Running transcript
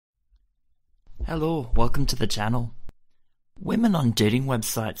Hello, welcome to the channel. Women on dating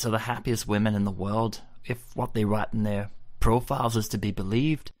websites are the happiest women in the world, if what they write in their profiles is to be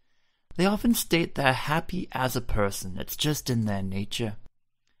believed. They often state they're happy as a person, it's just in their nature.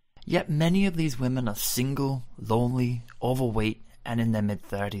 Yet many of these women are single, lonely, overweight, and in their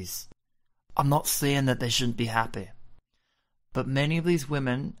mid-30s. I'm not saying that they shouldn't be happy, but many of these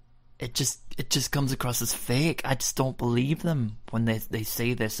women, it just comes across as fake. I just don't believe them when they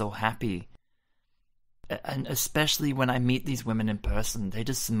say they're so happy. And especially when I meet these women in person, they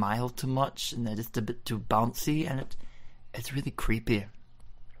just smile too much and they're just a bit too bouncy, and it's really creepy.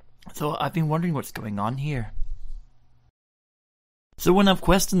 So I've been wondering what's going on here. So when I've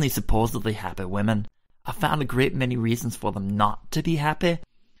questioned these supposedly happy women, I found a great many reasons for them not to be happy.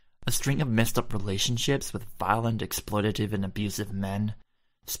 A string of messed up relationships with violent, exploitative and abusive men,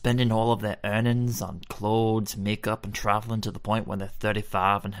 spending all of their earnings on clothes, makeup and travelling to the point when they're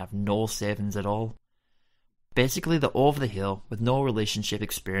 35 and have no savings at all. Basically, they're over the hill with no relationship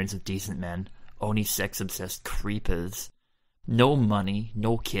experience with decent men, only sex-obsessed creepers, no money,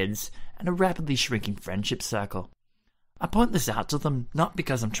 no kids, and a rapidly shrinking friendship circle. I point this out to them not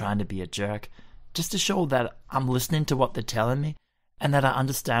because I'm trying to be a jerk, just to show that I'm listening to what they're telling me and that I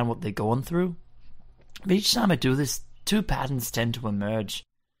understand what they're going through. But each time I do this, two patterns tend to emerge.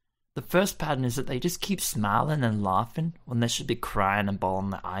 The first pattern is that they just keep smiling and laughing when they should be crying and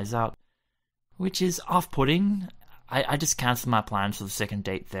bawling their eyes out, which is off-putting. I just cancel my plans for the second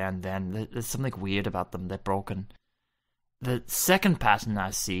date there and then. There's something weird about them. They're broken. The second pattern I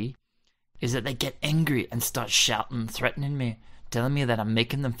see is that they get angry and start shouting, threatening me, telling me that I'm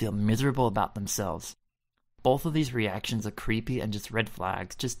making them feel miserable about themselves. Both of these reactions are creepy and just red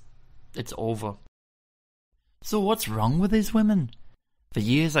flags. It's over. So what's wrong with these women? For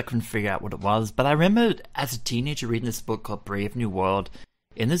years I couldn't figure out what it was, but I remember as a teenager reading this book called Brave New World.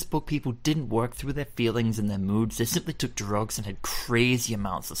 In this book, people didn't work through their feelings and their moods. They simply took drugs and had crazy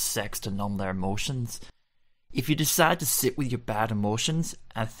amounts of sex to numb their emotions. If you decide to sit with your bad emotions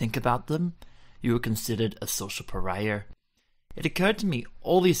and think about them, you are considered a social pariah. It occurred to me,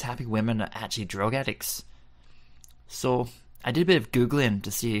 all these happy women are actually drug addicts. So I did a bit of Googling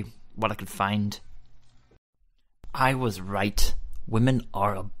to see what I could find. I was right. Women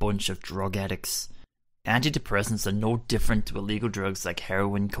are a bunch of drug addicts. Antidepressants are no different to illegal drugs like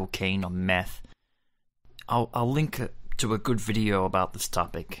heroin, cocaine, or meth. I'll link to a good video about this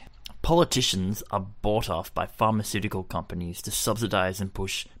topic. Politicians are bought off by pharmaceutical companies to subsidize and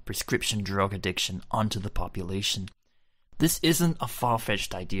push prescription drug addiction onto the population. This isn't a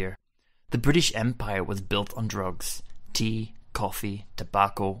far-fetched idea. The British Empire was built on drugs: tea, coffee,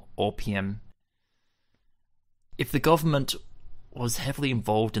 tobacco, opium. If the government was heavily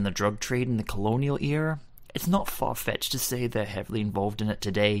involved in the drug trade in the colonial era, it's not far-fetched to say they're heavily involved in it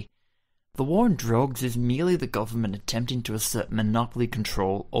today. The war on drugs is merely the government attempting to assert monopoly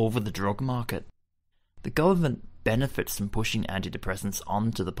control over the drug market. The government benefits from pushing antidepressants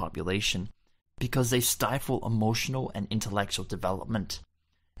onto the population because they stifle emotional and intellectual development.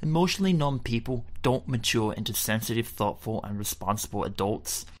 Emotionally numb people don't mature into sensitive, thoughtful, and responsible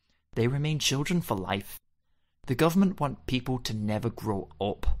adults. They remain children for life. The government want people to never grow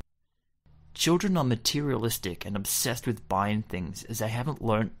up. Children are materialistic and obsessed with buying things as they haven't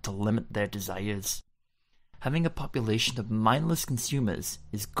learnt to limit their desires. Having a population of mindless consumers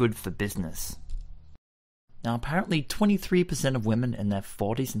is good for business. Now apparently 23% of women in their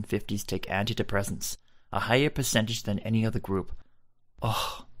 40s and 50s take antidepressants, a higher percentage than any other group.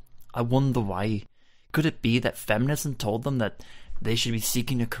 Oh, I wonder why. Could it be that feminism told them that they should be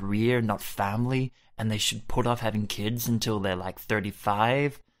seeking a career, not family, and they should put off having kids until they're like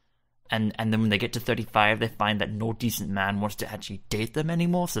 35? And then when they get to 35, they find that no decent man wants to actually date them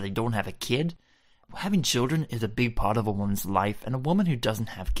anymore, so they don't have a kid? Having children is a big part of a woman's life, and a woman who doesn't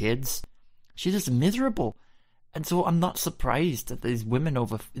have kids, she's just miserable. And so I'm not surprised that these women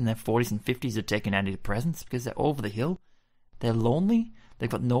over in their 40s and 50s are taking antidepressants, because they're over the hill. They're lonely. They've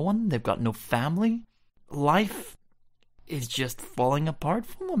got no one. They've got no family. Life is just falling apart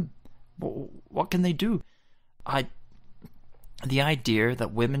for them. What can they do? The idea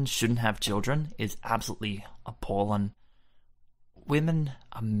that women shouldn't have children is absolutely appalling. Women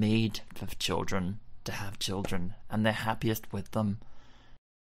are made for children, to have children, and they're happiest with them.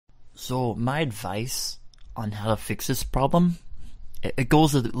 So my advice on how to fix this problem, it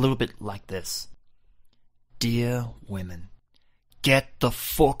goes a little bit like this. Dear women, get the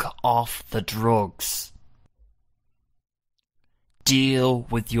fuck off the drugs. Deal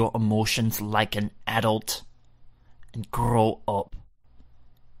with your emotions like an adult and grow up.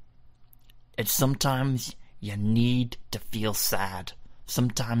 It's sometimes you need to feel sad.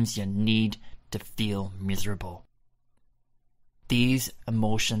 Sometimes you need to feel miserable. These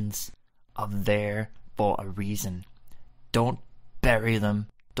emotions are there for a reason. Don't bury them.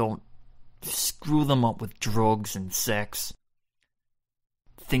 Don't screw them up with drugs and sex.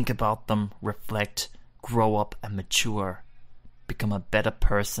 Think about them, reflect, grow up and mature. Become a better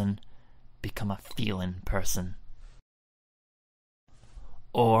person. Become a feeling person.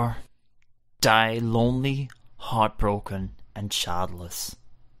 Or die lonely, heartbroken, and childless.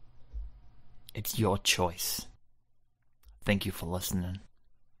 It's your choice. Thank you for listening.